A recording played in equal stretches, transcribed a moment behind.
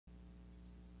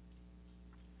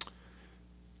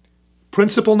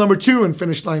Principle number 2 in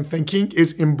finish line thinking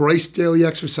is embrace daily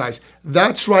exercise.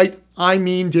 That's right, I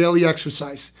mean daily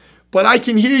exercise. But I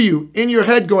can hear you in your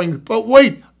head going, but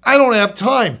wait, I don't have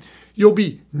time. You'll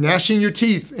be gnashing your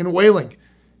teeth and wailing.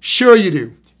 Sure you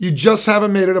do. You just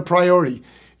haven't made it a priority.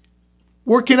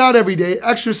 Working out every day,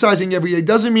 exercising every day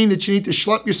doesn't mean that you need to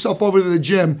schlep yourself over to the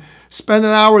gym, spend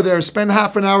an hour there, spend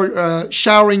half an hour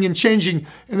showering and changing,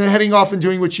 and then heading off and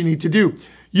doing what you need to do.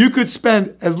 You could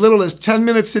spend as little as 10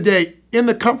 minutes a day in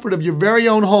the comfort of your very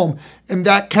own home, and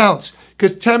that counts,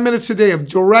 because 10 minutes a day of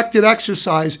directed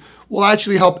exercise will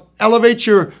actually help elevate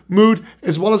your mood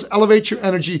as well as elevate your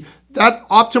energy. That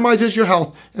optimizes your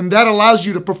health, and that allows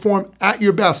you to perform at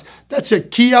your best. That's a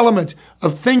key element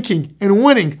of thinking and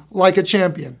winning like a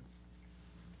champion.